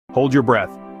Hold your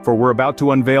breath, for we're about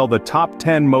to unveil the top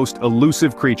 10 most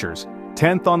elusive creatures.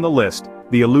 10th on the list,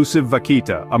 the elusive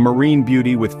vaquita, a marine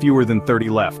beauty with fewer than 30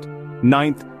 left.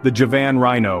 9th, the Javan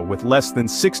rhino, with less than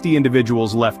 60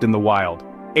 individuals left in the wild.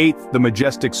 8th, the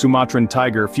majestic Sumatran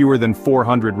tiger, fewer than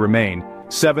 400 remain.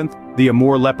 7th, the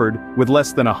Amur leopard, with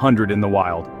less than 100 in the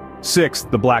wild.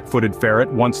 6th, the black-footed ferret,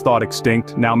 once thought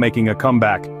extinct, now making a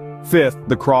comeback. 5th,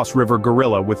 the Cross River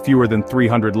gorilla, with fewer than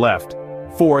 300 left.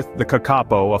 4th, the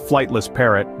kakapo, a flightless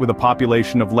parrot, with a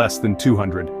population of less than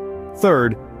 200.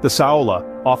 3rd, the saola,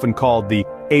 often called the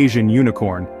Asian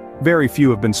unicorn. Very few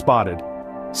have been spotted.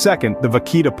 2nd, the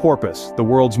vaquita porpoise, the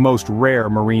world's most rare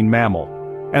marine mammal.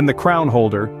 And the crown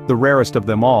holder, the rarest of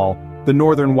them all, the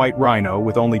northern white rhino,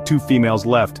 with only 2 females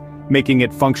left, making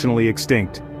it functionally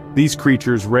extinct. These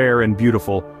creatures, rare and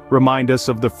beautiful, remind us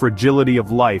of the fragility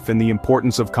of life and the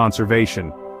importance of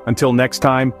conservation. Until next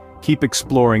time, keep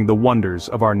exploring the wonders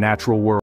of our natural world.